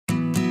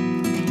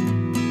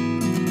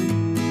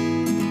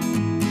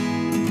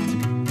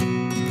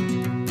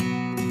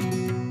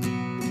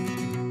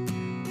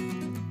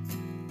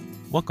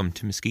Welcome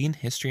to Muskegon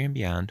History and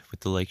Beyond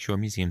with the Lakeshore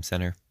Museum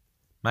Center.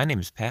 My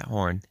name is Pat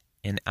Horn,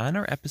 and on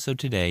our episode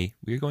today,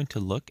 we are going to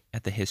look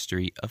at the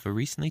history of a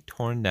recently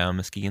torn down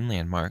Muskegon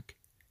landmark,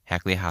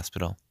 Hackley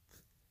Hospital.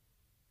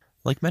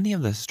 Like many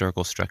of the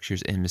historical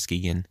structures in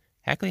Muskegon,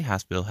 Hackley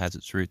Hospital has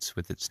its roots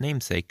with its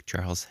namesake,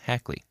 Charles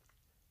Hackley.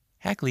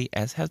 Hackley,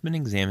 as has been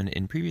examined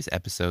in previous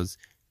episodes,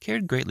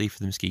 cared greatly for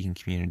the Muskegon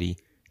community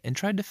and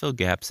tried to fill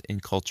gaps in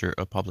culture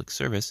or public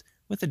service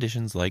with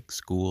additions like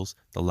schools,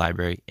 the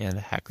library, and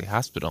a Hackley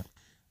Hospital.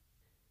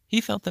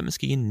 He felt that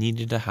Muskegon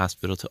needed a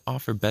hospital to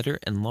offer better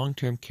and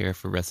long-term care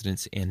for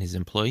residents and his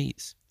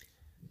employees,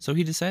 so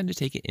he decided to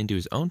take it into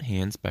his own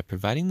hands by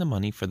providing the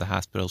money for the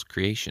hospital's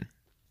creation.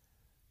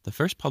 The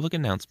first public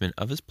announcement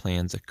of his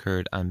plans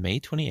occurred on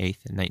May 28,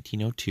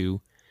 1902,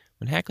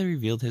 when Hackley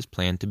revealed his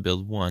plan to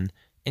build one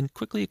and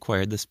quickly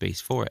acquired the space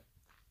for it.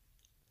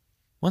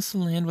 Once the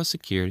land was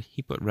secured,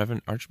 he put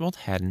Reverend Archibald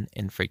Haddon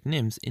and Frank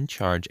Nims in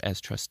charge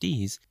as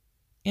trustees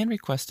and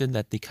requested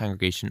that the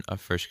congregation of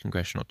First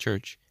Congregational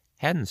Church,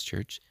 Haddon's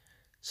Church,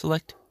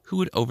 select who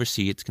would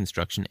oversee its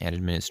construction and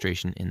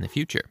administration in the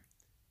future.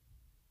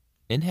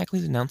 In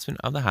Hackley's announcement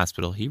of the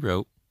hospital, he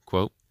wrote,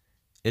 quote,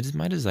 "It is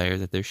my desire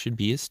that there should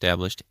be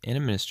established and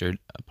administered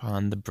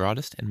upon the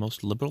broadest and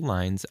most liberal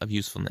lines of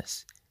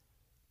usefulness,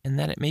 and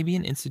that it may be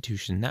an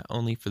institution not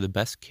only for the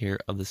best care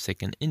of the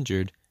sick and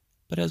injured,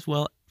 but as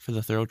well for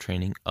the thorough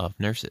training of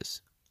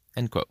nurses."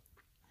 End quote.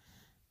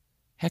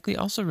 Hackley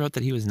also wrote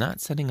that he was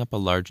not setting up a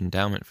large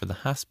endowment for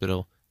the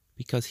hospital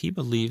because he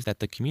believed that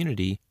the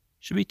community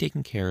should be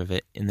taking care of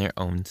it in their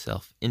own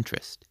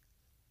self-interest.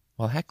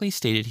 While Hackley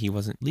stated he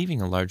wasn't leaving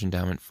a large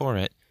endowment for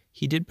it,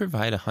 he did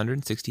provide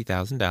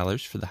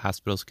 $160,000 for the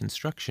hospital's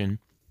construction,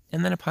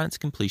 and then upon its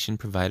completion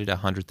provided a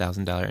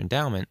 $100,000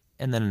 endowment,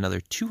 and then another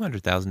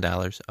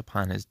 $200,000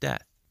 upon his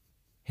death.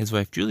 His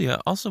wife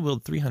Julia also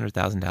willed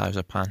 $300,000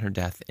 upon her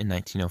death in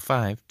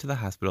 1905 to the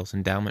hospital's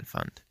endowment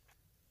fund.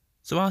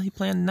 So while he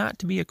planned not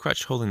to be a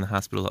crutch holding the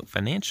hospital up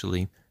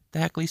financially, the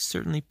Hackleys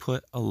certainly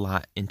put a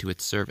lot into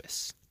its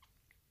service.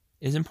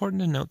 It is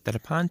important to note that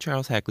upon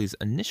Charles Hackley's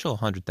initial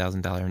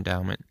 $100,000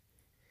 endowment,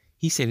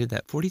 he stated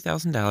that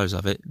 $40,000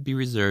 of it be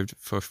reserved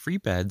for free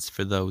beds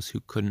for those who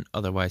couldn't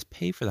otherwise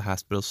pay for the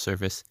hospital's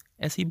service,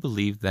 as he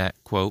believed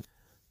that, quote,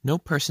 "No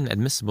person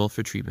admissible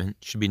for treatment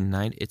should be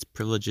denied its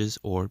privileges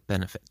or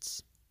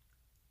benefits."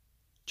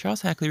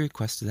 Charles Hackley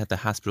requested that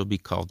the hospital be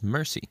called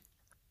Mercy.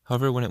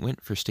 However, when it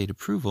went for state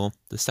approval,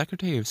 the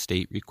Secretary of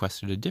State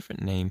requested a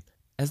different name,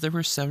 as there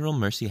were several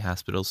Mercy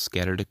hospitals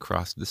scattered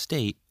across the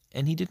state,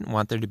 and he didn't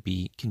want there to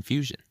be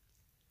confusion.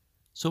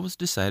 So it was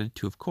decided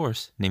to, of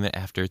course, name it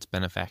after its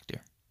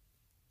benefactor.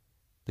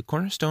 The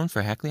cornerstone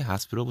for Hackley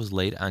Hospital was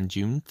laid on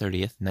June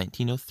 30th,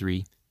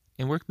 1903,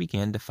 and work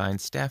began to find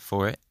staff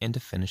for it and to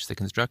finish the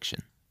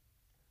construction.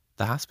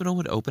 The hospital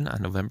would open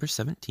on November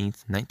 17,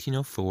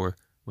 1904,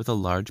 with a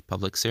large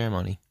public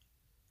ceremony.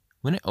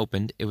 When it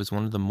opened, it was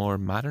one of the more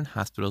modern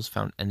hospitals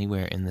found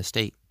anywhere in the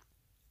state.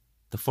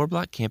 The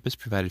 4-block campus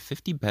provided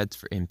 50 beds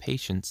for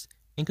inpatients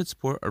and could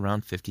support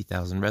around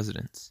 50,000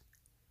 residents.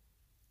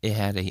 It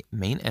had a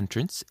main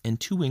entrance and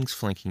 2 wings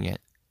flanking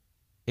it.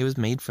 It was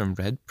made from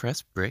red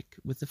pressed brick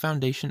with the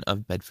foundation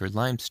of Bedford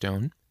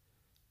limestone.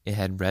 It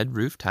had red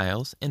roof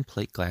tiles and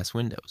plate glass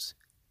windows.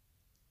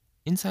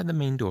 Inside the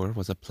main door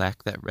was a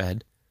plaque that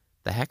read,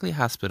 "The Hackley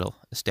Hospital,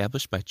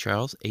 established by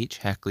Charles H.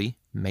 Hackley,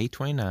 May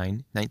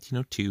 29,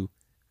 1902,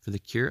 for the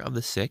cure of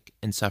the sick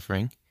and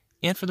suffering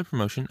and for the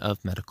promotion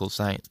of medical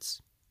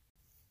science."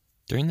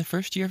 During the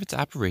first year of its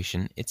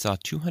operation, it saw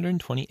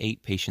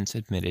 228 patients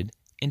admitted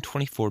and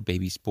 24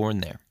 babies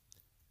born there.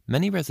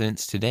 Many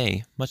residents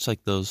today, much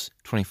like those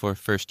 24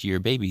 first-year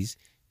babies,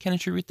 can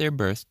attribute their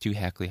birth to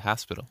Hackley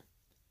Hospital.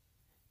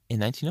 In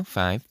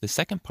 1905, the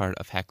second part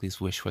of Hackley's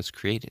wish was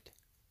created.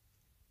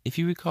 If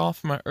you recall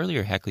from our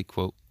earlier Hackley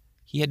quote,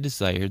 he had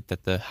desired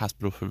that the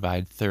hospital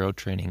provide thorough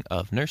training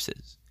of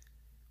nurses,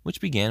 which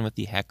began with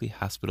the Hackley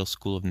Hospital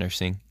School of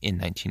Nursing in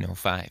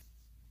 1905.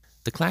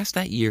 The class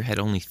that year had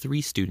only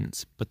 3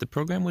 students, but the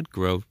program would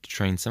grow to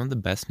train some of the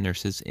best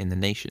nurses in the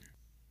nation.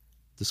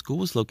 The school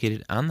was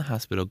located on the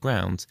hospital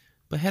grounds,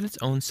 but had its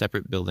own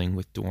separate building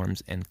with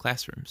dorms and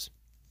classrooms.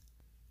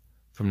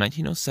 From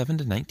 1907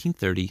 to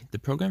 1930, the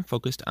program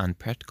focused on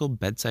practical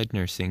bedside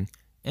nursing,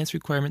 and its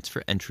requirements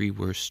for entry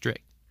were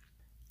strict.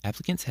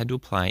 Applicants had to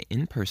apply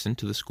in person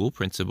to the school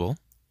principal,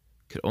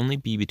 could only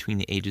be between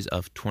the ages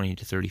of 20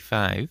 to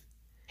 35,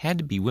 had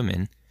to be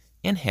women,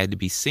 and had to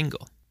be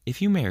single.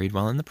 If you married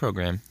while in the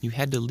program, you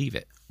had to leave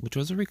it, which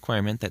was a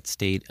requirement that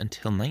stayed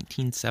until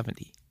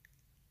 1970.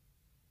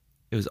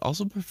 It was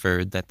also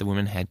preferred that the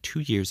women had 2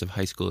 years of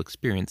high school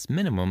experience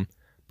minimum,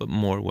 but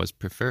more was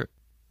preferred.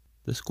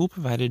 The school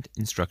provided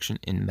instruction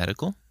in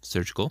medical,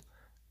 surgical,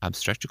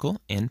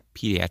 obstetrical, and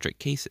pediatric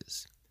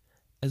cases,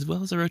 as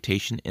well as a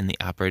rotation in the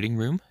operating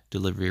room,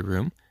 delivery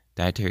room,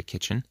 dietary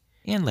kitchen,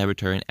 and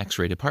laboratory and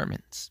x-ray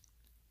departments.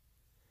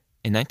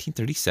 In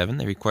 1937,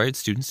 they required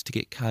students to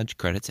get college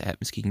credits at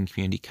Muskegon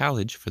Community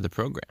College for the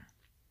program.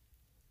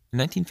 In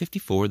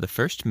 1954, the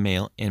first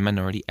male and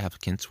minority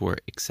applicants were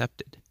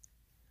accepted.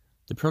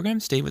 The program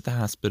stayed with the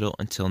hospital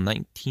until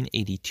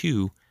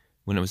 1982,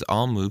 when it was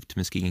all moved to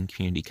Muskegon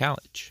Community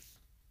College.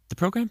 The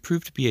program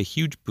proved to be a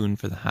huge boon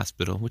for the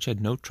hospital, which had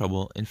no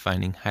trouble in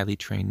finding highly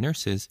trained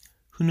nurses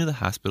who knew the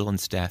hospital and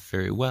staff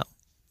very well.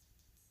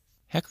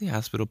 Hackley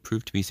Hospital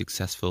proved to be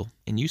successful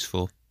and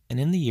useful, and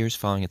in the years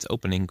following its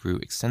opening grew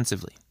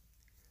extensively.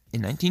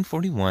 In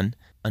 1941,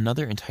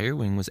 another entire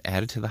wing was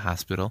added to the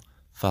hospital,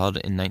 followed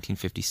in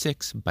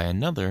 1956 by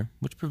another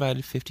which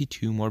provided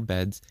 52 more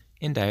beds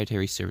and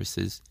dietary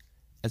services,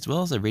 as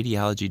well as a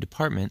radiology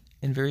department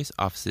and various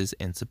offices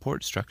and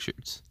support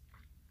structures.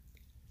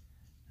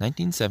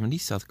 1970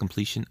 saw the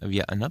completion of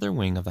yet another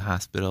wing of the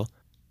hospital,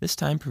 this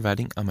time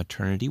providing a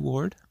maternity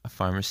ward, a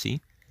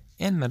pharmacy,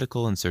 and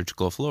medical and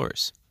surgical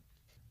floors.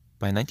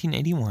 By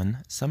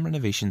 1981, some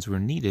renovations were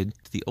needed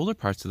to the older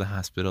parts of the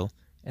hospital,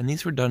 and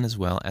these were done as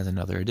well as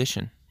another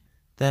addition.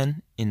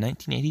 Then, in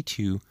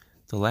 1982,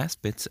 the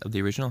last bits of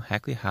the original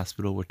Hackley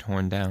Hospital were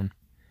torn down.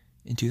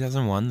 In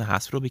 2001, the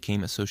hospital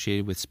became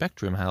associated with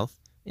Spectrum Health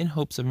in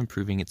hopes of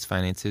improving its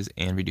finances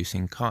and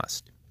reducing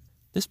cost.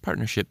 This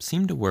partnership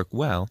seemed to work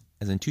well,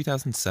 as in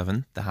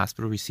 2007, the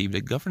hospital received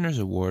a Governor's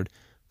Award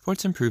for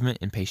its improvement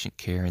in patient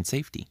care and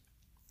safety.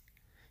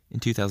 In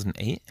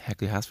 2008,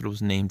 Hackley Hospital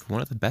was named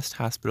one of the best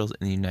hospitals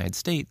in the United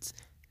States,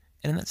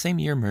 and in that same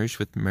year merged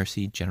with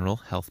Mercy General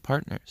Health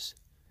Partners.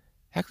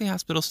 Hackley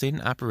Hospital stayed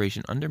in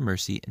operation under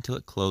Mercy until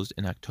it closed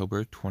in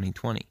October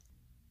 2020.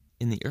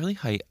 In the early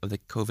height of the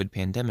COVID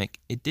pandemic,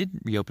 it did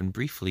reopen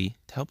briefly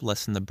to help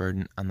lessen the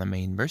burden on the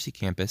main Mercy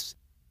campus,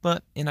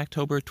 but in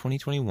October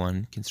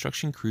 2021,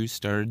 construction crews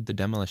started the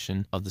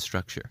demolition of the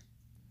structure.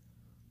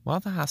 While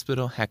the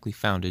hospital Hackley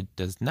founded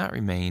does not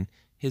remain,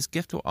 his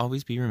gift will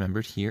always be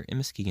remembered here in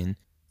Muskegon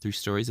through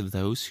stories of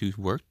those who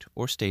worked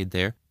or stayed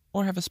there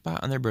or have a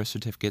spot on their birth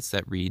certificates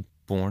that read,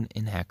 "Born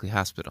in Hackley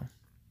Hospital."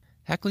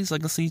 Hackley's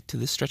legacy to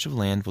this stretch of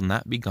land will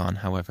not be gone,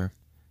 however.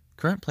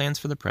 Current plans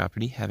for the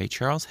property have a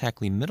Charles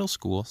Hackley Middle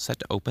School set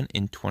to open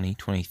in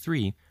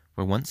 2023,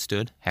 where once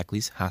stood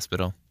Hackley's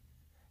Hospital.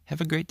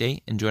 Have a great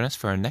day and join us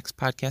for our next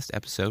podcast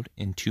episode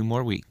in 2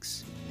 more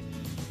weeks.